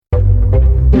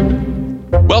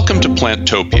Welcome to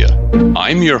Plantopia.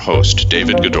 I'm your host,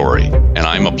 David Goodori, and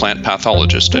I'm a plant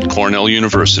pathologist at Cornell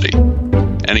University.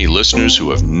 Any listeners who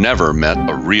have never met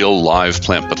a real live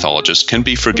plant pathologist can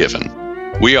be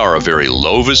forgiven. We are a very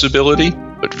low visibility,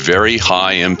 but very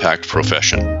high impact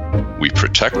profession. We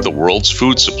protect the world's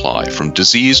food supply from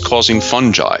disease-causing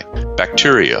fungi,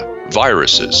 bacteria,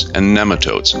 viruses, and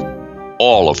nematodes,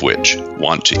 all of which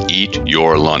want to eat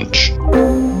your lunch.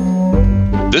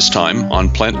 This time on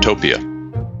Plantopia.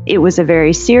 It was a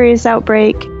very serious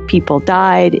outbreak. People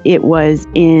died. It was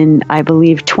in, I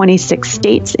believe, 26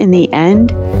 states in the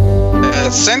end. The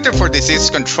Center for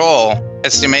Disease Control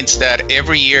estimates that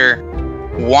every year,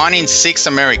 1 in 6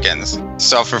 Americans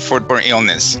suffer foodborne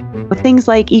illness. Things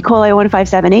like E. coli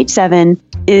 157H7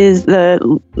 is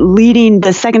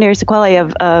the secondary sequelae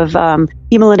of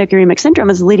hemolytic uremic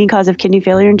syndrome is the leading cause of kidney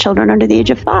failure in children under the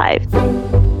age of 5.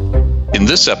 In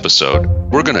this episode,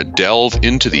 we're going to delve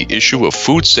into the issue of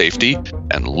food safety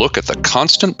and look at the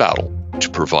constant battle to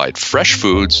provide fresh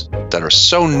foods that are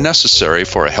so necessary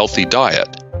for a healthy diet,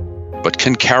 but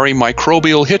can carry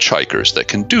microbial hitchhikers that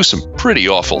can do some pretty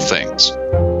awful things.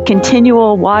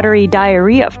 Continual watery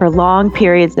diarrhea for long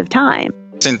periods of time.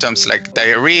 Symptoms like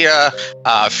diarrhea,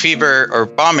 fever, or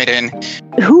vomiting.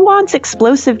 Who wants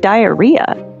explosive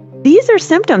diarrhea? These are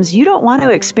symptoms you don't want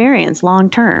to experience long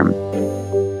term.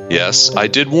 Yes, I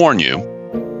did warn you.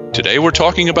 Today we're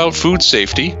talking about food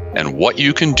safety and what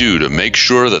you can do to make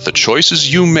sure that the choices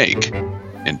you make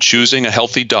in choosing a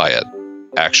healthy diet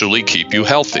actually keep you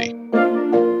healthy.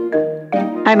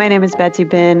 Hi, my name is Betsy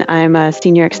Bin. I'm a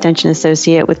Senior Extension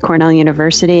Associate with Cornell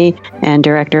University and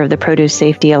Director of the Produce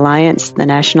Safety Alliance, the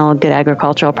National Good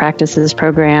Agricultural Practices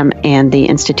Program, and the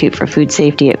Institute for Food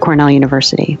Safety at Cornell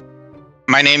University.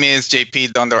 My name is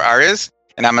JP Dondor Arias,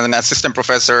 and I'm an assistant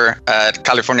professor at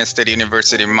California State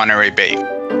University, Monterey Bay.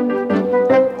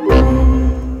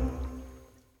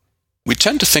 We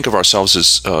tend to think of ourselves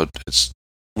as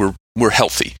we're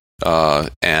healthy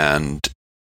and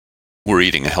we're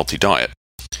eating a healthy diet.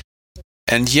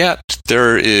 And yet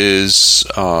there is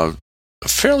a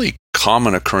fairly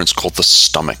common occurrence called the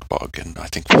stomach bug, and I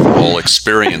think we've all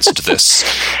experienced this,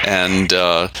 and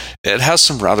it has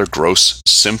some rather gross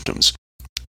symptoms.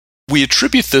 We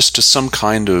attribute this to some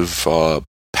kind of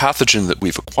pathogen that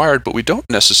we've acquired, but we don't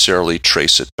necessarily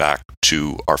trace it back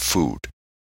to our food.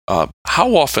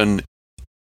 How often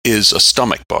is a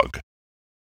stomach bug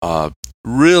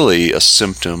really a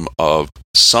symptom of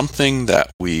something that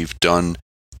we've done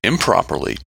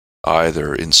improperly,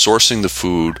 either in sourcing the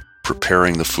food,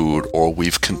 preparing the food, or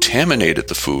we've contaminated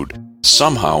the food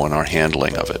somehow in our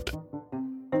handling of it?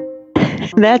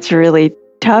 That's really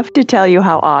tough to tell you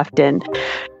how often.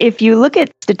 If you look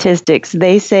at statistics,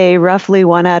 they say roughly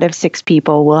 1 out of 6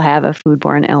 people will have a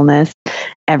foodborne illness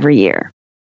every year.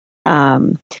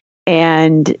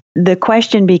 And the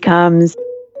question becomes,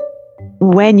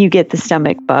 when you get the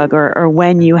stomach bug or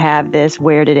when you have this,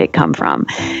 where did it come from?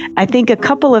 I think a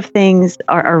couple of things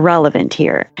are relevant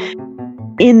here.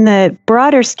 In the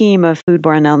broader scheme of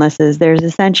foodborne illnesses, there's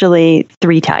essentially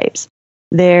 3 types.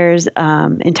 There's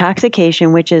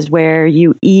intoxication, which is where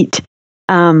you eat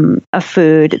a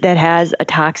food that has a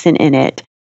toxin in it.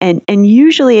 And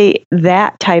usually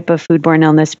that type of foodborne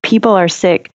illness, people are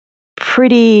sick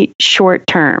pretty short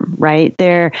term, right?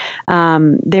 They're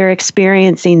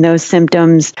experiencing those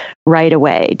symptoms right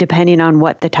away, depending on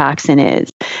what the toxin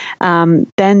is.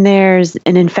 Then there's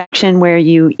an infection where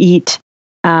you eat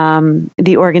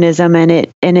the organism and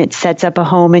it sets up a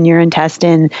home in your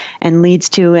intestine and leads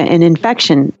to an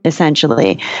infection,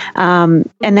 essentially. And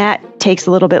that takes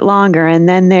a little bit longer. And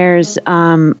then there's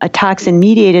a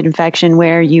toxin-mediated infection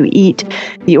where you eat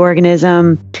the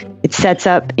organism, it sets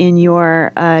up in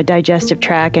your digestive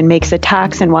tract and makes a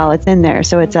toxin while it's in there.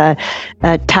 So it's a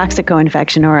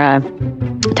toxico-infection or a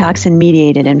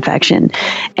toxin-mediated infection.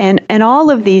 And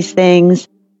all of these things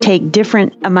take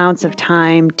different amounts of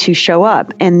time to show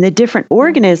up, and the different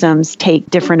organisms take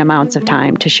different amounts of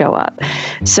time to show up.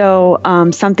 So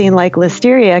something like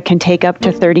listeria can take up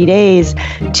to 30 days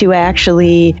to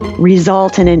actually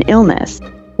result in an illness,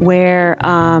 where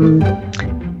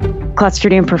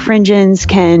Clostridium perfringens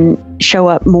can show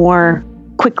up more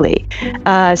quickly.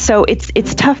 So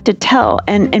it's tough to tell.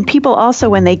 And people also,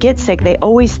 when they get sick, they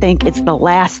always think it's the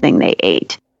last thing they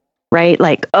ate. Right?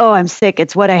 Like, oh, I'm sick.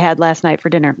 It's what I had last night for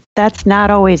dinner. That's not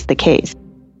always the case.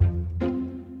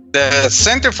 The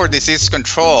Center for Disease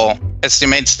Control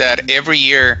estimates that every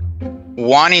year,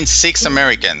 1 in 6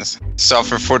 Americans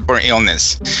suffer foodborne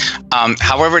illness.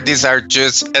 However, these are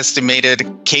just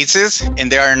estimated cases, and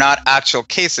they are not actual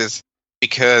cases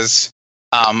because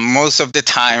most of the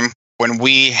time when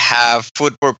we have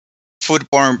foodborne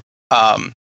foodborne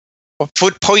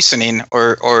food poisoning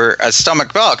or a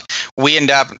stomach bug, we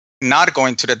end up not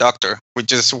going to the doctor. We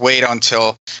just wait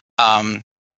until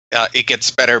it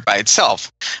gets better by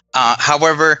itself.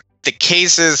 However, the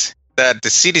cases that the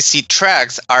CDC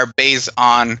tracks are based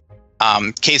on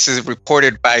cases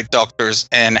reported by doctors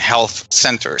and health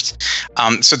centers.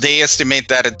 So they estimate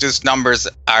that those numbers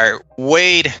are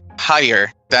way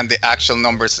higher than the actual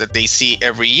numbers that they see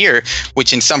every year,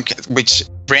 which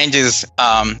ranges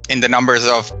in the numbers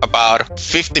of about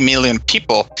 50 million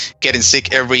people getting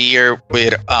sick every year,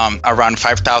 with around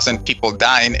 5,000 people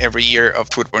dying every year of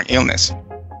foodborne illness.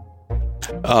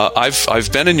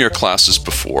 I've been in your classes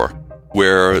before,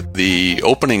 where the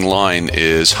opening line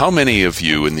is, how many of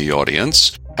you in the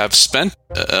audience have spent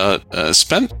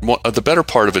the better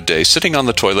part of a day sitting on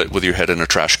the toilet with your head in a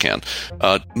trash can?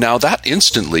 Now that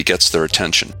instantly gets their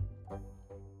attention.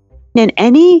 In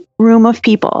any room of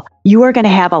people, you are going to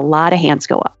have a lot of hands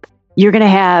go up. You're going to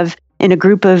have, in a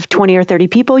group of 20 or 30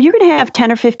 people, you're going to have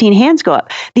 10 or 15 hands go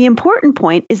up. The important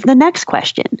point is the next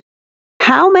question.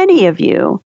 How many of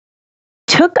you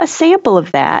took a sample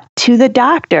of that to the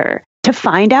doctor to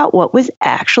find out what was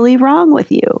actually wrong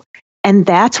with you? And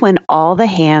that's when all the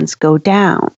hands go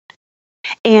down.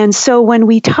 And so when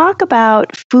we talk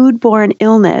about foodborne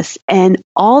illness and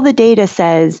all the data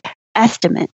says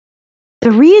estimate,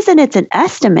 the reason it's an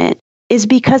estimate is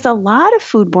because a lot of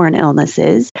foodborne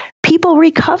illnesses people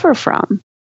recover from.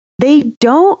 They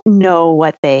don't know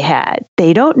what they had.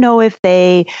 They don't know if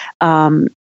they, had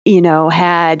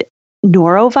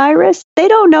norovirus. They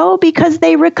don't know because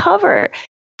they recover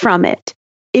from it.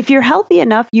 If you're healthy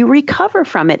enough, you recover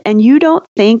from it and you don't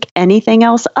think anything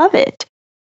else of it.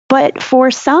 But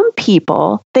for some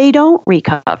people, they don't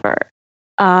recover.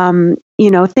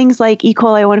 Things like E.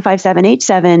 coli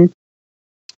 157H7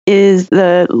 is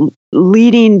the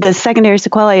secondary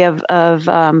sequelae of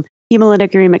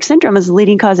hemolytic uremic syndrome is the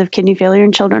leading cause of kidney failure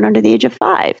in children under the age of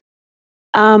 5.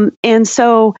 And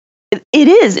so it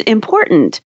is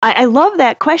important. I love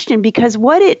that question because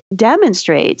what it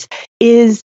demonstrates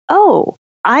is,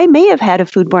 I may have had a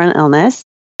foodborne illness,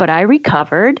 but I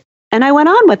recovered and I went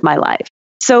on with my life.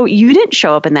 So you didn't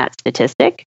show up in that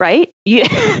statistic, right?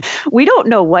 We don't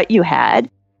know what you had.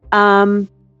 And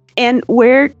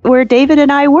where David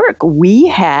and I work, we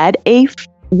had a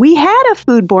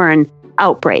foodborne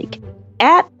outbreak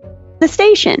at the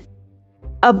station.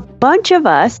 A bunch of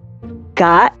us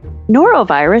got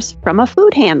norovirus from a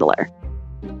food handler.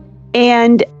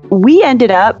 And we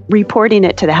ended up reporting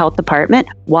it to the health department.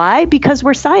 Why? Because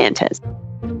we're scientists.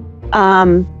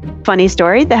 Funny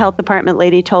story, the health department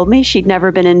lady told me she'd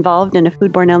never been involved in a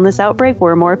foodborne illness outbreak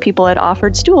where more people had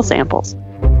offered stool samples.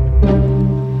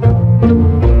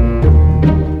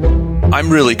 I'm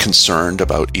really concerned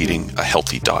about eating a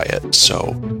healthy diet,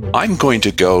 so I'm going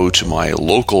to go to my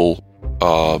local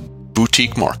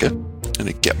boutique market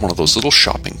and get one of those little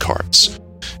shopping carts,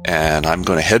 and I'm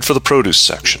going to head for the produce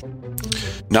section.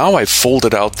 Now I've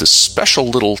folded out this special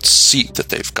little seat that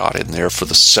they've got in there for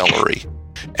the celery,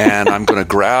 and I'm going to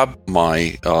grab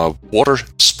my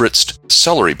water-spritzed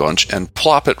celery bunch and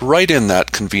plop it right in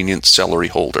that convenient celery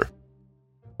holder.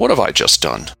 What have I just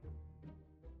done?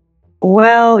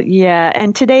 Well, yeah.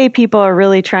 And today people are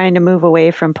really trying to move away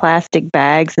from plastic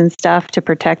bags and stuff to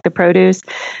protect the produce.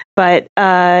 But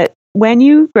when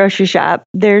you grocery shop,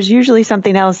 there's usually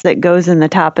something else that goes in the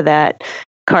top of that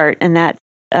cart, and that's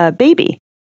a baby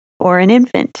or an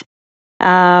infant.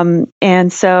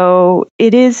 And so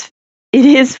it is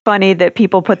funny that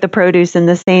people put the produce in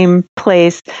the same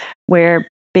place where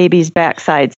babies'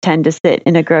 backsides tend to sit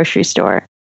in a grocery store.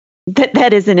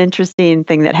 That is an interesting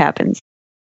thing that happens.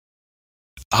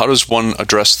 How does one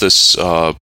address this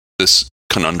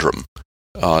conundrum?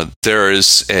 There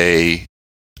is a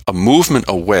movement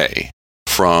away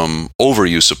from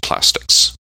overuse of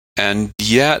plastics, and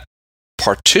yet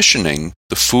partitioning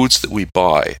the foods that we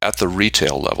buy at the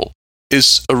retail level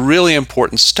is a really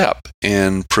important step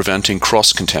in preventing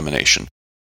cross-contamination.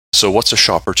 So what's a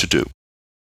shopper to do?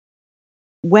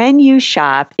 When you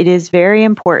shop, it is very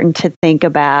important to think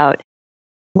about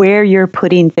where you're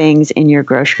putting things in your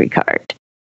grocery cart.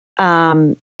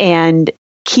 And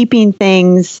keeping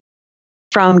things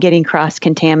from getting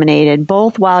cross-contaminated,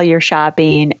 both while you're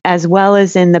shopping as well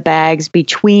as in the bags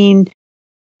between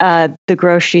the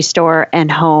grocery store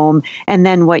and home, and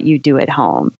then what you do at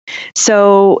home.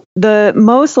 So the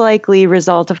most likely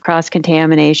result of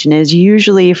cross-contamination is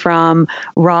usually from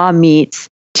raw meats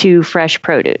to fresh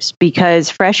produce, because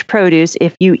fresh produce,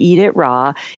 if you eat it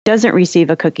raw, doesn't receive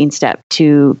a cooking step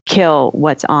to kill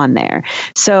what's on there.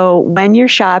 So when you're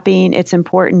shopping, it's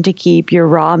important to keep your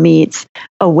raw meats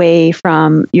away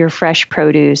from your fresh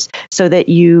produce so that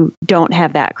you don't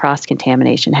have that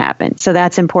cross-contamination happen. So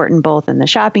that's important both in the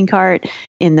shopping cart,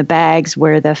 in the bags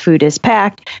where the food is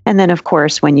packed, and then, of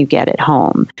course, when you get it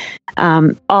home.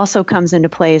 Also comes into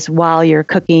place while you're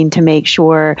cooking to make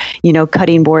sure,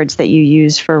 cutting boards that you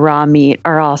use for raw meat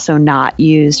are also not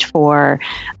used for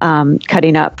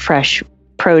cutting up fresh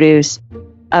produce.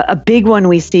 A big one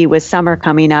we see with summer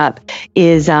coming up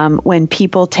is when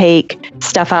people take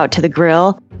stuff out to the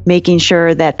grill, making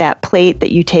sure that plate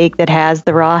that you take that has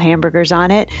the raw hamburgers on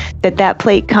it, that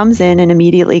plate comes in and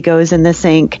immediately goes in the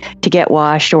sink to get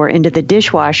washed or into the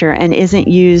dishwasher and isn't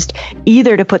used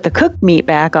either to put the cooked meat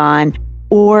back on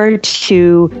or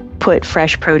to put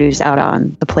fresh produce out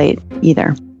on the plate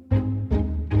either.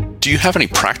 Do you have any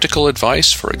practical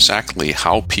advice for exactly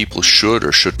how people should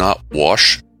or should not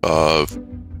wash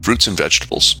fruits and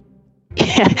vegetables?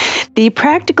 The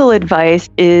practical advice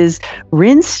is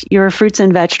rinse your fruits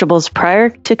and vegetables prior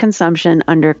to consumption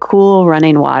under cool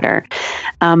running water.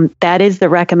 That is the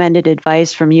recommended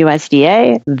advice from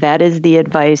USDA. That is the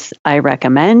advice I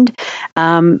recommend.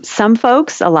 A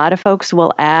lot of folks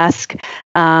will ask,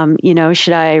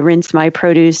 should I rinse my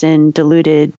produce in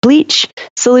diluted bleach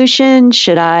solution?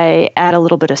 Should I add a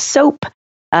little bit of soap?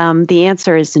 The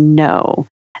answer is no.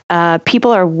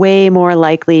 People are way more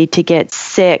likely to get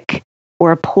sick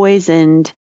or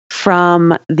poisoned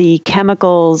from the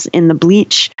chemicals in the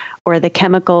bleach or the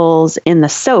chemicals in the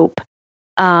soap.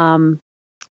 And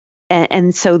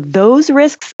so those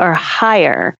risks are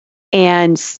higher.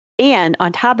 And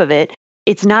on top of it,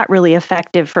 it's not really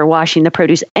effective for washing the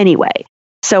produce anyway.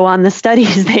 So on the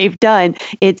studies they've done,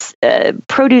 it's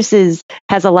produce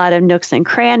has a lot of nooks and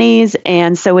crannies.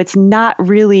 And so it's not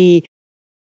really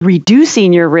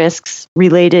reducing your risks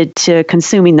related to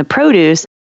consuming the produce.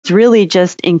 It's really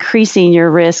just increasing your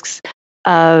risks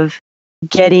of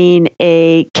getting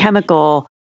a chemical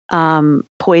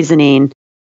poisoning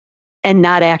and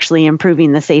not actually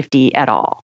improving the safety at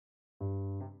all.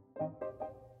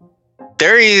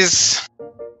 There is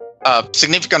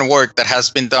significant work that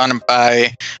has been done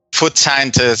by food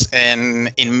scientists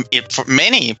and for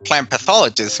many plant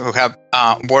pathologists who have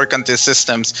worked on these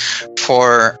systems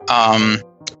for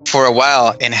a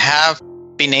while and have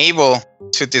been able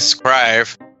to describe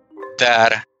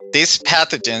that these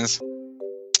pathogens,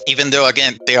 even though,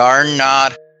 again, they are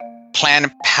not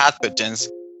plant pathogens,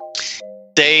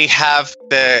 they have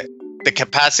the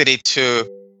capacity to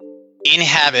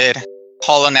inhabit,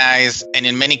 colonize, and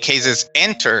in many cases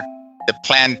enter the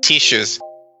plant tissues,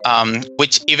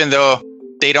 which even though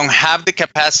they don't have the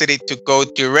capacity to go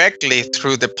directly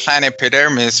through the plant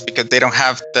epidermis because they don't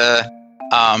have the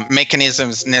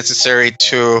mechanisms necessary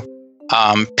to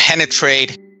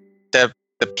penetrate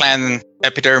the plant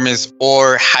epidermis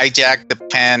or hijack the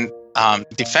plant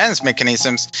defense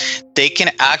mechanisms, they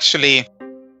can actually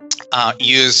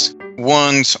use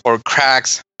wounds or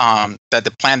cracks that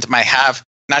the plant might have,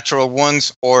 natural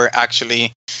wounds or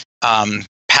actually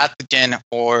pathogen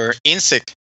or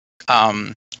insect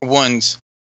wounds,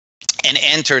 and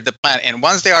enter the plant. And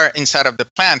once they are inside of the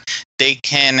plant, they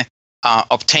can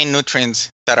obtain nutrients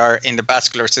that are in the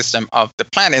vascular system of the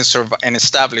plant and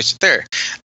establish there.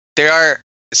 There are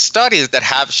studies that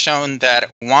have shown that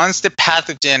once the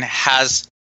pathogen has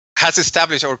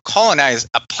established or colonized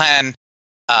a plant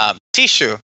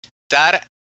tissue, that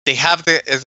they have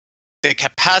the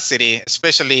capacity,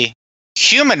 especially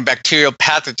human bacterial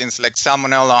pathogens like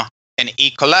Salmonella and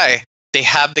E. coli, they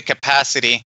have the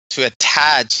capacity to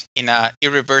attach in an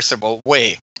irreversible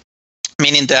way,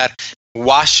 meaning that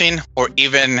washing or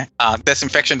even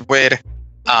disinfection with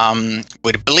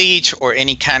bleach or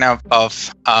any kind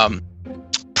of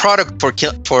product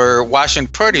for washing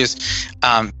produce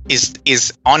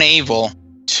is unable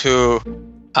to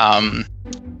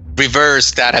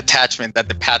reverse that attachment that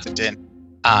the pathogen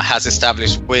has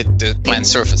established with the plant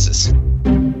surfaces.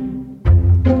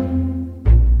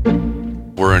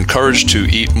 We're encouraged to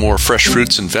eat more fresh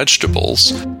fruits and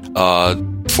vegetables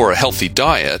for a healthy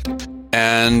diet.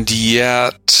 And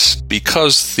yet,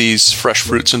 because these fresh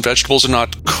fruits and vegetables are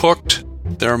not cooked,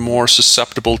 they're more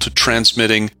susceptible to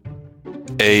transmitting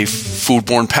a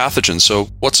foodborne pathogen. So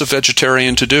what's a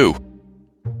vegetarian to do?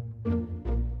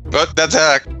 Well, that's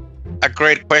a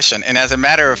great question. And as a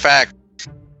matter of fact,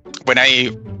 when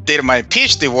I did my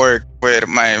PhD work with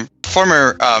my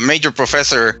former major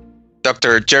professor,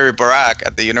 Dr. Jerry Barak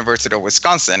at the University of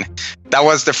Wisconsin, that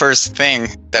was the first thing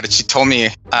that she told me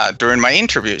during my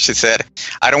interview. She said,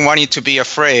 I don't want you to be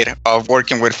afraid of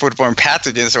working with foodborne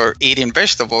pathogens or eating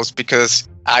vegetables, because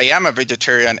I am a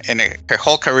vegetarian and her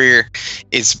whole career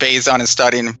is based on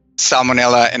studying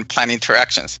salmonella and plant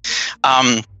interactions.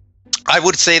 I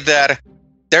would say that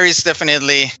there is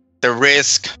definitely the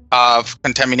risk of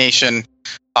contamination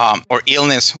or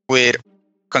illness with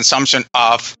consumption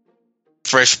of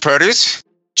fresh produce,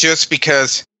 just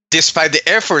because despite the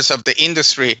efforts of the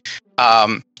industry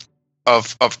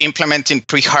of implementing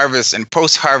pre-harvest and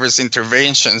post-harvest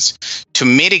interventions to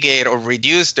mitigate or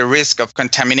reduce the risk of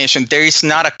contamination, there is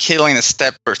not a killing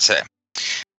step per se.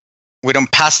 We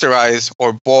don't pasteurize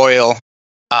or boil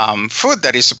food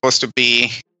that is supposed to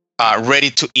be ready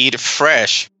to eat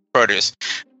fresh produce.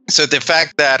 So the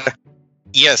fact that,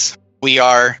 yes, we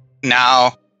are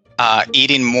now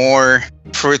eating more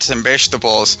fruits and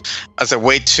vegetables as a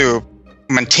way to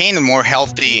maintain a more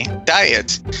healthy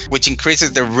diet, which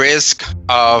increases the risk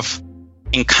of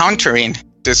encountering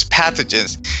these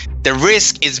pathogens, the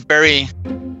risk is very,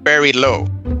 very low.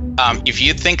 If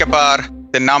you think about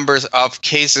the numbers of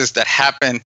cases that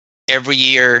happen every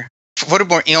year,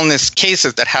 foodborne illness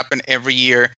cases that happen every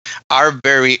year are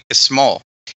very small.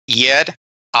 Yet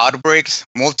outbreaks,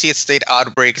 multi-state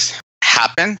outbreaks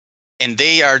happen, and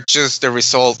they are just the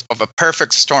result of a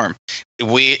perfect storm.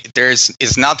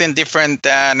 Is nothing different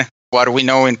than what we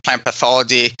know in plant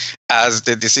pathology as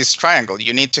the disease triangle.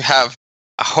 You need to have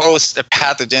a host, a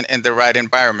pathogen, in the right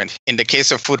environment. In the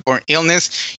case of foodborne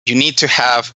illness, you need to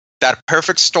have that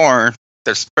perfect storm.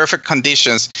 There's perfect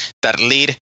conditions that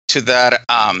lead to that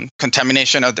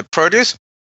contamination of the produce.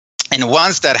 And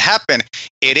once that happens,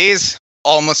 it is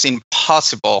almost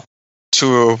impossible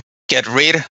to get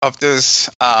rid of this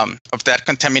of that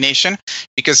contamination,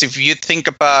 because if you think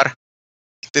about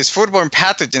these foodborne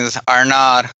pathogens are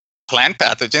not plant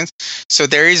pathogens, so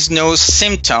there is no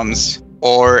symptoms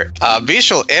or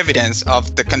visual evidence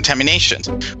of the contamination,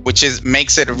 which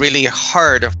makes it really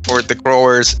hard for the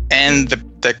growers and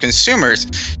the consumers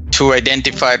to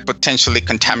identify potentially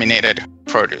contaminated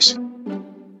produce.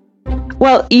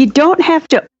 Well, you don't have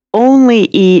to only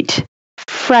eat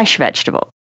fresh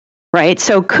vegetables, right?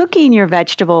 So cooking your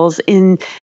vegetables in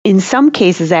some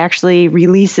cases actually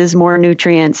releases more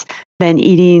nutrients than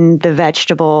eating the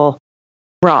vegetable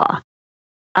raw.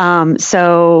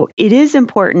 So it is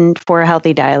important for a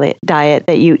healthy diet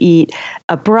that you eat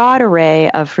a broad array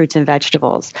of fruits and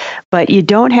vegetables, but you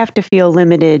don't have to feel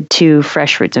limited to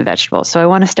fresh fruits and vegetables. So I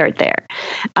want to start there.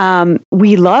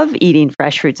 We love eating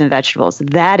fresh fruits and vegetables.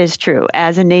 That is true.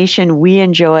 As a nation, we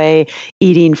enjoy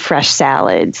eating fresh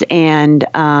salads and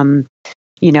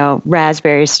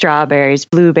raspberries, strawberries,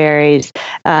 blueberries.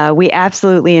 We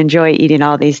absolutely enjoy eating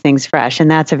all these things fresh,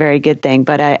 and that's a very good thing.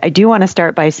 But I do want to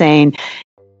start by saying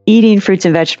eating fruits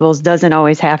and vegetables doesn't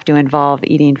always have to involve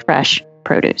eating fresh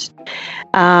produce.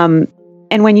 And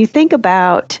when you think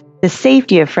about the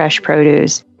safety of fresh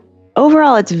produce,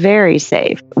 overall, it's very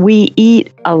safe. We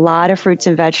eat a lot of fruits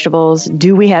and vegetables.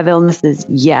 Do we have illnesses?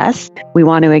 Yes, we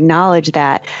want to acknowledge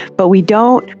that, but we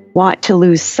don't want to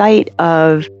lose sight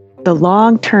of the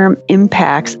long-term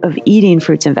impacts of eating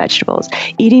fruits and vegetables.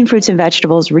 Eating fruits and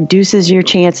vegetables reduces your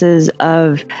chances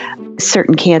of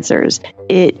certain cancers.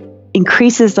 It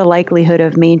increases the likelihood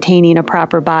of maintaining a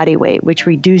proper body weight, which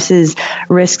reduces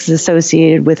risks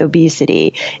associated with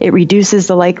obesity. It reduces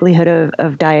the likelihood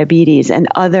of diabetes and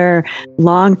other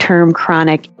long-term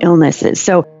chronic illnesses.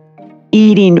 So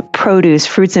eating produce,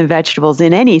 fruits and vegetables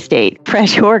in any state,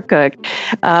 fresh or cooked,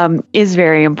 is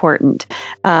very important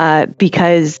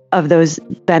because of those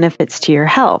benefits to your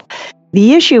health.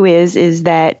 The issue is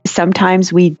that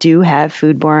sometimes we do have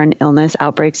foodborne illness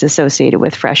outbreaks associated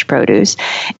with fresh produce.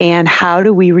 And how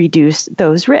do we reduce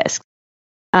those risks?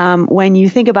 When you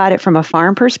think about it from a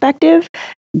farm perspective,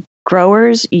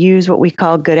 growers use what we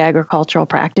call good agricultural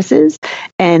practices,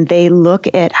 and they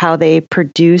look at how they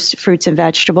produce fruits and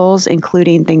vegetables,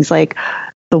 including things like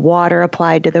the water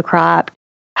applied to the crop,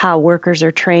 how workers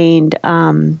are trained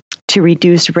to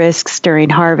reduce risks during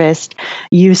harvest,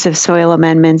 use of soil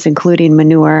amendments, including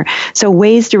manure. So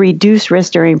ways to reduce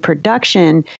risk during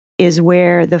production is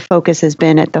where the focus has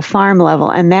been at the farm level,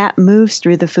 and that moves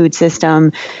through the food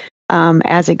system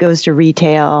as it goes to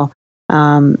retail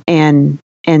and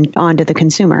onto the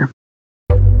consumer.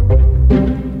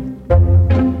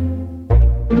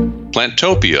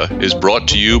 Plantopia is brought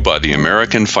to you by the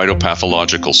American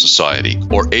Phytopathological Society,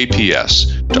 or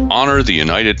APS, to honor the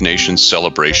United Nations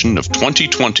celebration of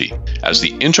 2020 as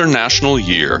the International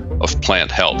Year of Plant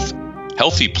Health.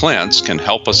 Healthy plants can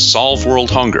help us solve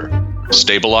world hunger,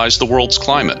 stabilize the world's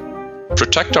climate,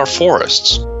 protect our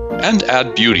forests, and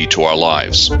add beauty to our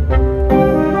lives.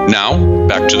 Now,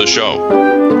 back to the show.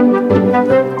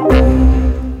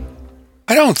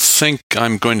 I don't think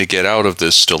I'm going to get out of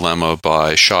this dilemma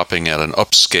by shopping at an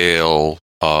upscale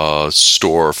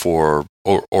store for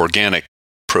organic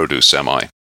produce, am I?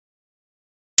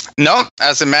 No,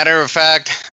 as a matter of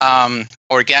fact,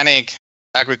 organic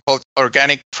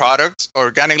products,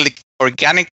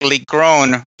 organically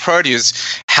grown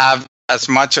produce have as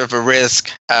much of a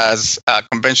risk as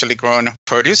conventionally grown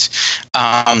produce.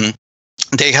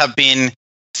 There have been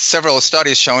several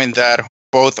studies showing that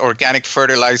both organic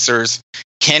fertilizers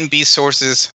can be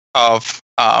sources of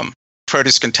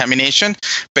produce contamination,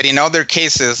 but in other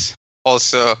cases,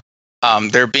 also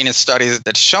there have been studies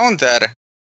that shown that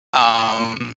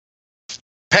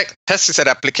pesticide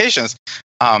applications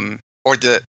or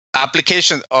the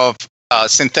application of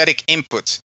synthetic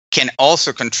inputs can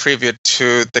also contribute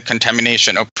to the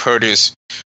contamination of produce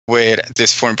with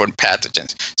these foodborne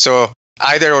pathogens. So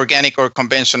either organic or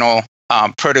conventional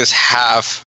produce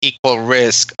have equal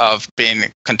risk of being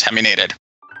contaminated.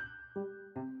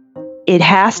 It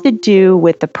has to do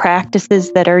with the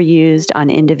practices that are used on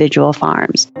individual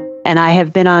farms. And I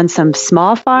have been on some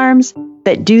small farms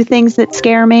that do things that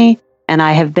scare me, and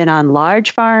I have been on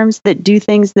large farms that do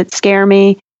things that scare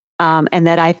me. And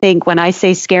that I think when I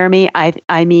say scare me,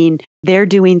 I mean they're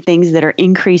doing things that are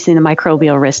increasing the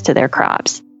microbial risk to their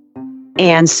crops.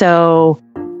 And so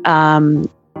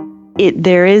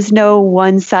there is no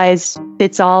one size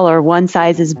fits all or one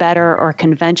size is better or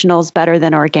conventional is better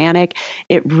than organic.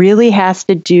 It really has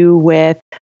to do with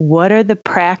what are the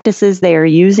practices they are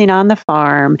using on the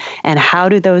farm and how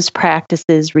do those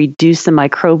practices reduce the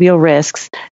microbial risks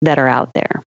that are out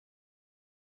there.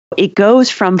 It goes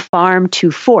from farm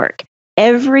to fork.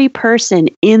 Every person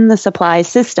in the supply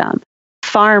system,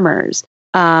 farmers,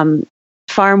 farm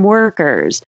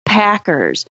workers,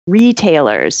 packers,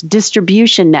 retailers,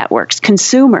 distribution networks,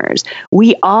 consumers,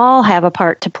 we all have a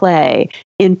part to play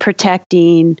in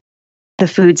protecting the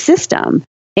food system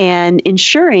and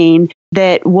ensuring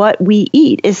that what we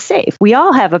eat is safe. We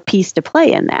all have a piece to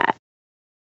play in that.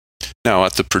 Now,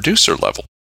 at the producer level,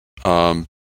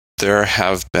 there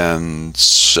have been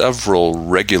several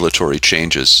regulatory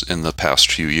changes in the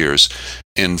past few years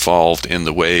involved in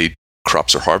the way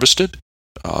crops are harvested,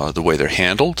 the way they're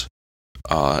handled,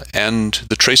 and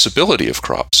the traceability of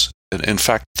crops. In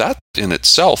fact, that in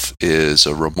itself is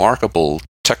a remarkable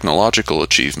technological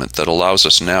achievement that allows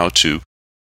us now to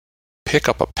pick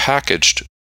up a packaged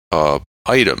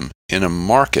item in a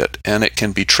market, and it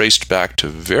can be traced back to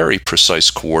very precise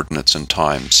coordinates and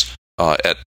times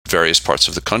at various parts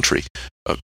of the country.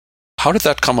 How did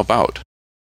that come about?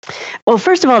 Well,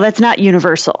 first of all, that's not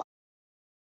universal.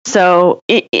 So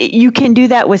you can do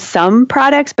that with some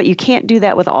products, but you can't do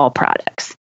that with all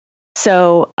products.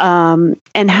 So,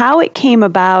 and how it came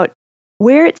about,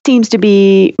 where it seems to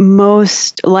be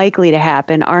most likely to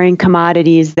happen are in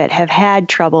commodities that have had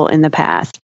trouble in the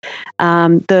past.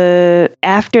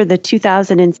 After the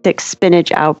 2006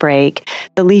 spinach outbreak,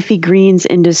 the leafy greens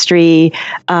industry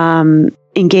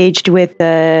engaged with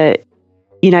the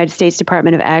United States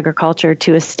Department of Agriculture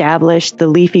to establish the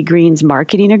leafy greens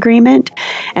marketing agreement,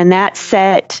 and that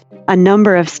set a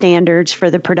number of standards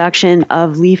for the production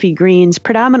of leafy greens,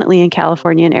 predominantly in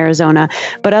California and Arizona,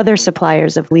 but other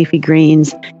suppliers of leafy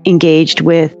greens engaged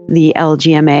with the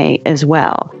LGMA as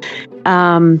well.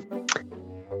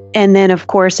 And then, of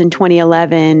course, in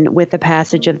 2011, with the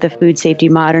passage of the Food Safety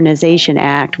Modernization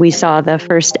Act, we saw the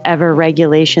first ever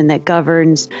regulation that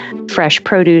governs fresh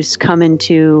produce come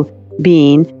into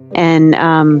being, and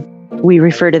we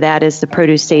refer to that as the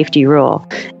Produce Safety Rule.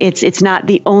 It's not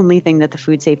the only thing that the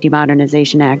Food Safety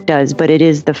Modernization Act does, but it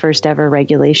is the first ever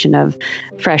regulation of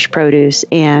fresh produce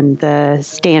and the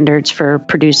standards for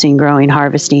producing, growing,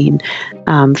 harvesting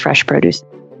fresh produce.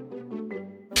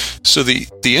 So the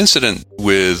incident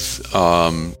with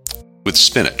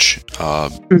spinach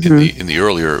in the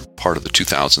earlier part of the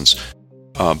 2000s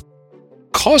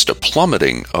caused a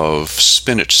plummeting of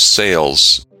spinach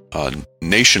sales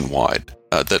nationwide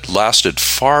that lasted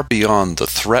far beyond the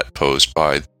threat posed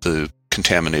by the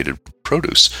contaminated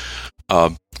produce.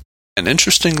 And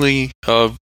interestingly,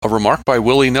 a remark by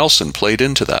Willie Nelson played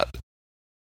into that.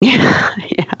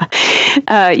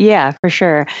 Yeah, for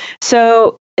sure.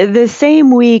 So the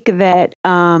same week that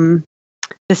the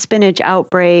spinach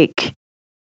outbreak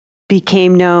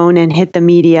became known and hit the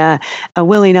media,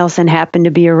 Willie Nelson happened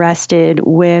to be arrested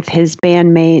with his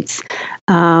bandmates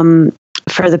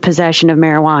for the possession of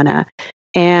marijuana.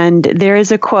 And there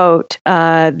is a quote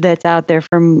that's out there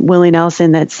from Willie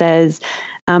Nelson that says,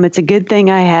 "It's a good thing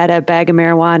I had a bag of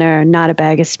marijuana or not a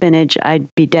bag of spinach. I'd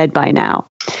be dead by now."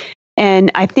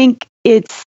 And I think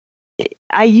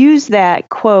I use that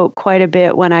quote quite a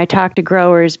bit when I talk to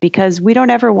growers, because we don't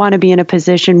ever want to be in a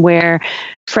position where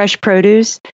fresh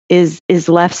produce is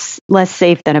less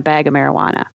safe than a bag of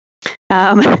marijuana.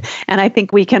 And I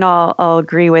think we can all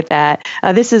agree with that.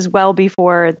 This is well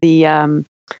before the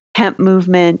hemp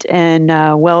movement and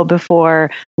well before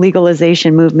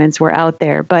legalization movements were out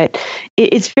there. But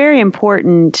it's very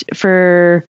important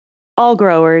for all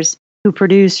growers who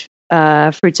produce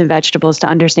fruits and vegetables to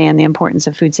understand the importance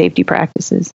of food safety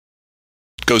practices.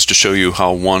 It goes to show you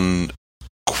how one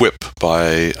quip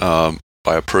by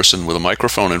a person with a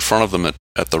microphone in front of them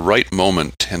at the right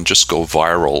moment can just go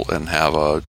viral and have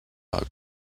a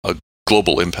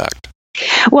global impact.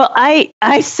 Well,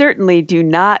 I certainly do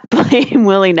not blame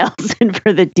Willie Nelson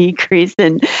for the decrease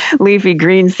in leafy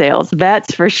green sales.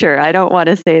 That's for sure. I don't want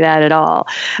to say that at all.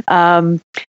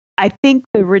 I think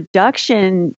the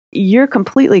reduction, you're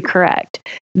completely correct.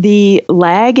 The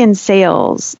lag in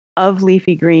sales of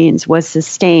leafy greens was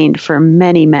sustained for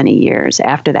many, many years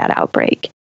after that outbreak.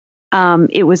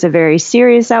 It was a very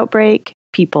serious outbreak.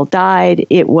 People died.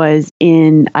 It was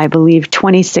in, I believe,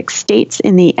 26 states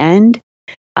in the end,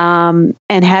 and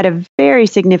had a very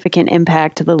significant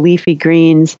impact to the leafy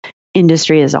greens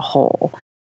industry as a whole.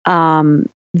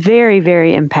 Very,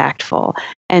 very impactful.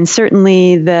 And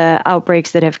certainly the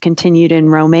outbreaks that have continued in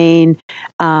romaine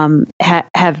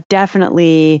have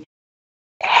definitely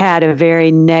had a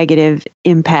very negative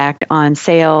impact on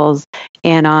sales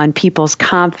and on people's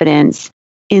confidence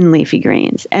in leafy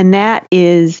greens. And that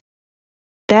is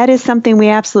something we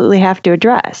absolutely have to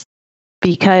address,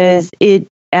 because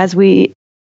as we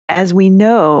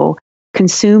know,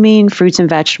 consuming fruits and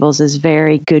vegetables is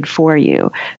very good for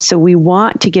you. So we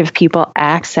want to give people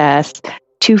access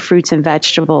to fruits and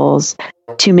vegetables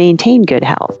to maintain good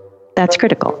health. That's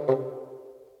critical.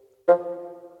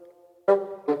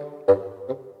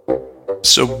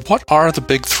 So what are the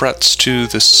big threats to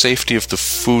the safety of the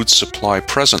food supply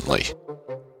presently?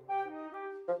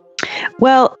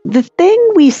 Well, the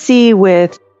thing we see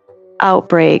with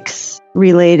outbreaks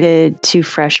related to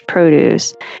fresh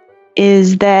produce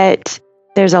is that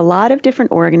there's a lot of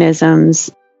different organisms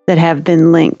that have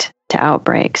been linked to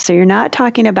outbreaks. So you're not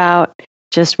talking about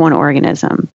just one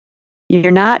organism.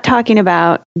 You're not talking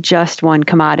about just one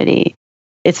commodity.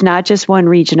 It's not just one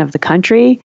region of the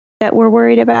country that we're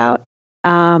worried about.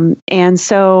 And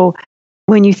so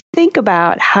when you think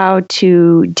about how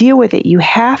to deal with it, you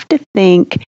have to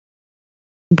think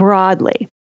broadly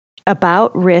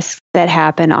about risks that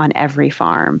happen on every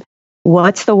farm.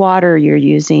 What's the water you're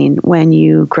using when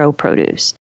you grow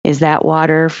produce? Is that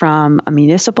water from a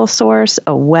municipal source,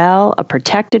 a well, a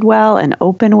protected well, an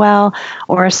open well,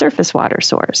 or a surface water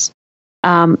source?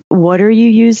 What are you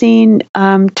using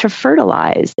to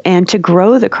fertilize and to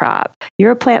grow the crop?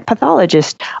 You're a plant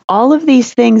pathologist. All of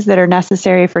these things that are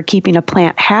necessary for keeping a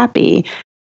plant happy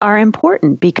are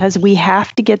important, because we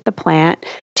have to get the plant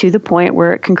to the point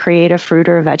where it can create a fruit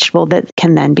or a vegetable that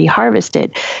can then be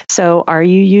harvested. So are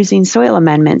you using soil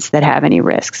amendments that have any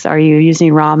risks? Are you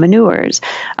using raw manures?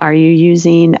 Are you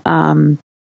using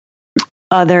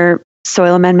other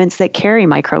soil amendments that carry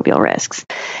microbial risks?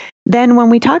 Then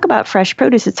when we talk about fresh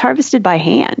produce, it's harvested by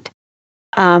hand.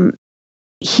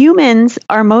 Humans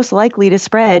are most likely to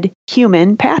spread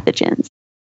human pathogens.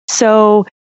 So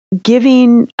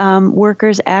giving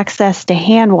workers access to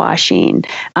hand washing,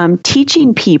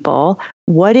 teaching people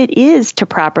what it is to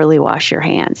properly wash your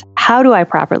hands. How do I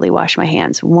properly wash my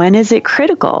hands? When is it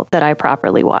critical that I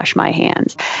properly wash my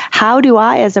hands? How do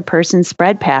I, as a person,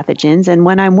 spread pathogens? And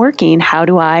when I'm working, how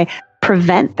do I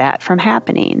prevent that from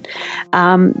happening?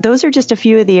 Those are just a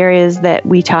few of the areas that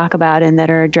we talk about and that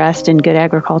are addressed in good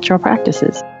agricultural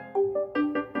practices.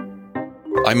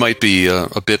 I might be a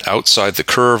bit outside the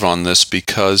curve on this,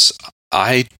 because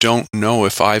I don't know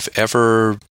if I've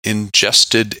ever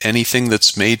ingested anything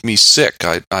that's made me sick.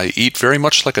 I eat very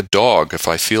much like a dog. If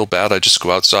I feel bad, I just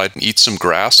go outside and eat some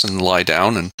grass and lie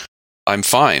down, and I'm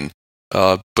fine.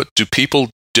 But do people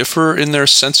differ in their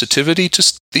sensitivity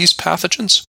to these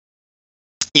pathogens?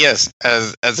 Yes.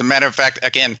 As a matter of fact,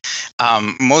 again,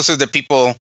 most of the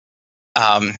people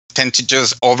tend to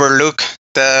just overlook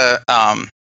the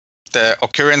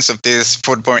occurrence of these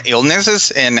foodborne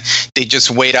illnesses, and they just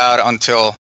wait out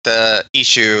until the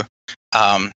issue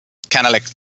kind of like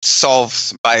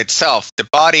solves by itself. The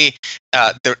body,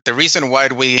 the reason why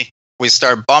we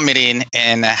start vomiting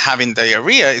and having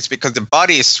diarrhea is because the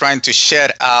body is trying to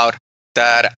shed out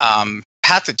that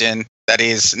pathogen that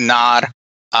is not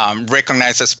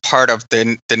recognized as part of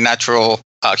the natural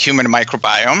human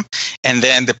microbiome, and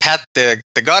then the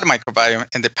gut microbiome,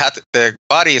 and the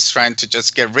body is trying to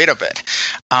just get rid of it.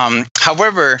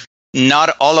 However,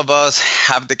 not all of us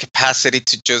have the capacity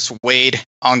to just wait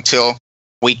until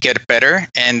we get better,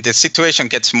 and the situation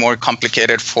gets more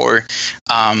complicated for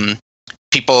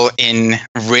people in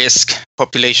risk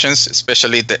populations,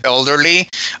 especially the elderly,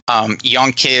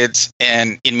 young kids,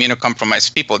 and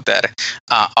immunocompromised people that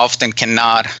often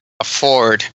cannot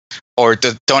afford or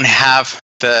don't have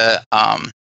the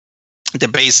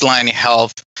baseline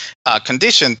health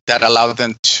condition that allow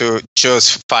them to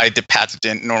just fight the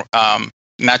pathogen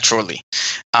naturally.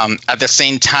 At the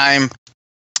same time,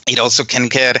 it also can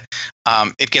get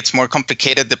it gets more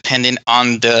complicated depending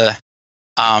on the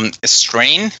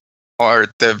strain or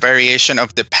the variation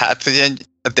of the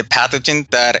pathogen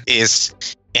that is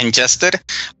ingested.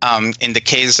 In the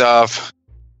case of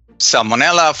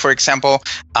Salmonella, for example,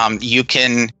 you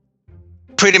can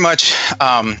pretty much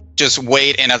just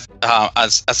wait, and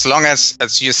as long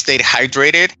as you stay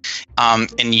hydrated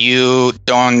and you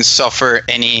don't suffer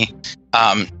any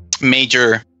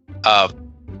major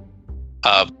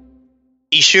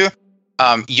issue,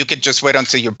 you could just wait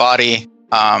until your body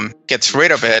gets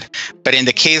rid of it. But in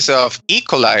the case of E.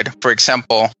 coli, for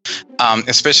example,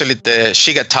 especially the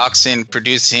Shiga toxin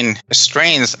producing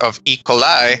strains of E.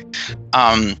 coli,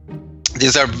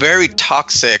 these are very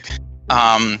toxic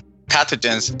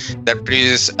pathogens that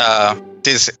produce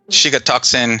this Shiga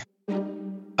toxin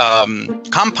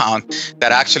compound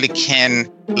that actually can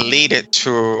lead it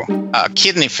to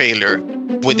kidney failure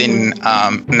within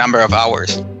a number of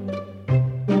hours.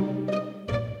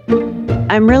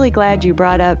 I'm really glad you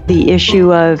brought up the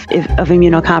issue of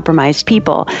immunocompromised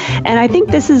people. And I think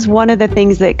this is one of the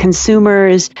things that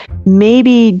consumers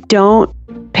maybe don't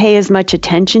pay as much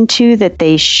attention to that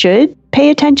they should pay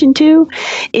attention to,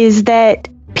 is that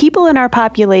people in our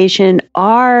population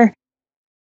are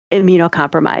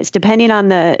immunocompromised. Depending on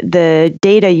the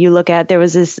data you look at, there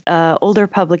was this older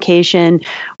publication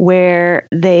where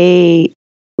they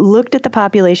looked at the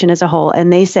population as a whole,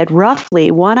 and they said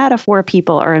roughly 1 out of 4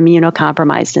 people are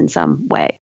immunocompromised in some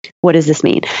way. What does this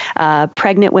mean?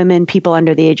 Pregnant women, people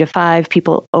under the age of 5,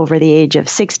 people over the age of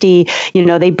 60.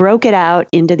 They broke it out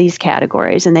into these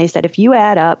categories, and they said if you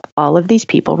add up all of these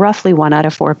people, roughly 1 out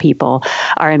of 4 people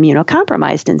are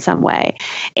immunocompromised in some way.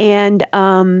 And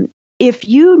if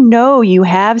you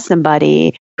have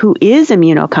somebody who is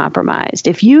immunocompromised,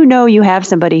 if you have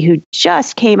somebody who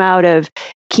just came out of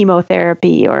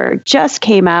chemotherapy or just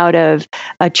came out of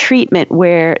a treatment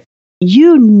where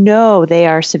they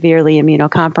are severely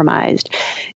immunocompromised,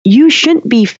 you shouldn't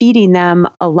be feeding them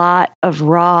a lot of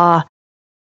raw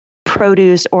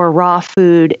produce or raw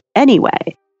food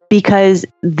anyway, because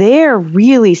they're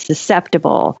really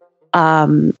susceptible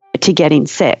to getting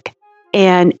sick.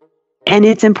 And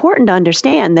it's important to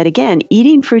understand that, again,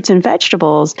 eating fruits and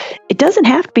vegetables, it doesn't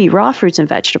have to be raw fruits and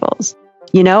vegetables.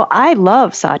 I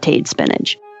love sautéed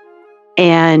spinach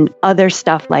and other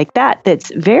stuff like that that's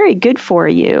very good for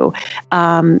you.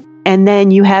 And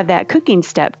then you have that cooking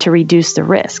step to reduce the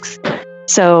risks.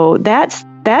 So that's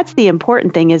the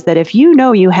important thing, is that if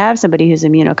you have somebody who's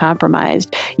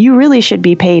immunocompromised, you really should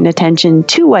be paying attention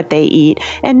to what they eat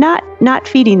and not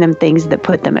feeding them things that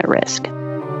put them at risk.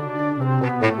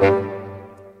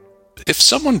 If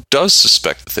someone does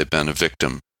suspect that they've been a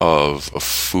victim of a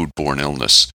foodborne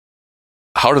illness,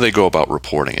 how do they go about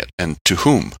reporting it, and to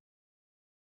whom?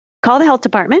 Call the health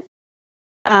department.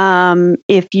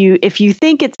 If you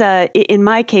think in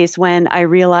my case, when I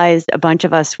realized a bunch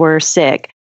of us were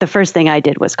sick, the first thing I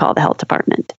did was call the health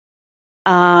department.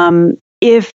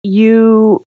 If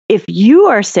you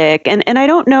are sick, and I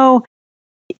don't know,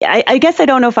 I guess I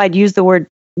don't know if I'd use the word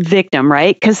victim,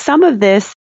 right? Because some of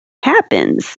this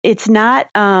happens. It's not,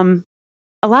 a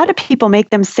lot of people make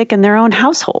them sick in their own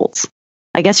households.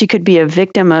 I guess you could be a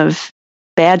victim of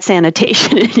bad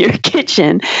sanitation in your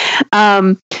kitchen.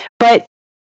 But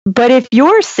if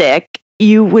you're sick,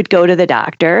 you would go to the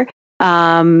doctor.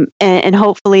 And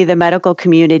hopefully the medical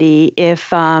community, if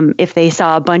they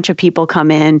saw a bunch of people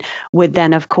come in, would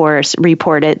then, of course,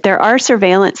 report it. There are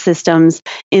surveillance systems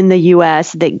in the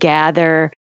U.S. that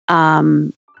gather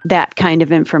that kind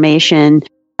of information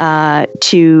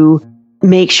to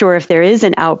make sure if there is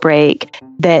an outbreak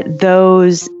that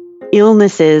those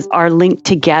illnesses are linked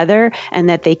together and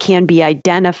that they can be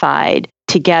identified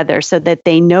together, so that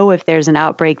they know if there's an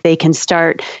outbreak, they can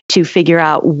start to figure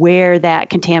out where that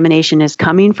contamination is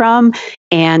coming from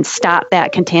and stop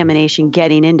that contamination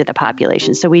getting into the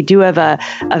population. So we do have a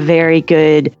very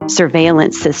good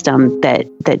surveillance system that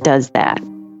does that.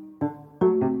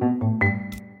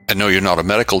 I know you're not a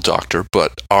medical doctor,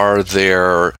 but are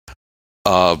there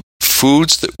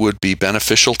foods that would be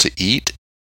beneficial to eat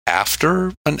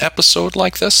after an episode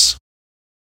like this?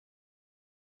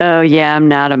 Oh, yeah, I'm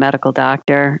not a medical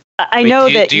doctor. I know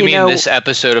that. Do you mean this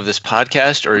episode of this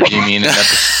podcast, or do you mean an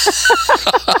episode?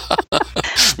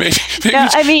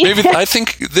 maybe I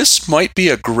think this might be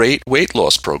a great weight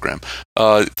loss program.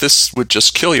 This would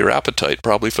just kill your appetite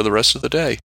probably for the rest of the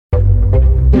day.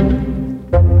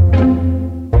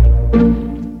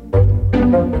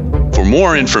 For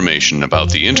more information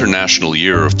about the International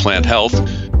Year of Plant Health,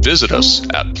 visit us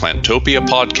at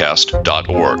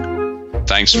plantopiapodcast.org.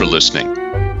 Thanks for listening.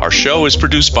 Our show is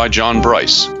produced by John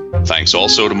Bryce. Thanks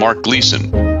also to Mark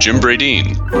Gleason, Jim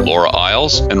Bradeen, Laura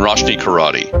Isles, and Roshni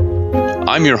Karati.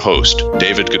 I'm your host,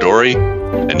 David Gadori,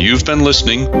 and you've been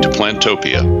listening to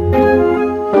Plantopia.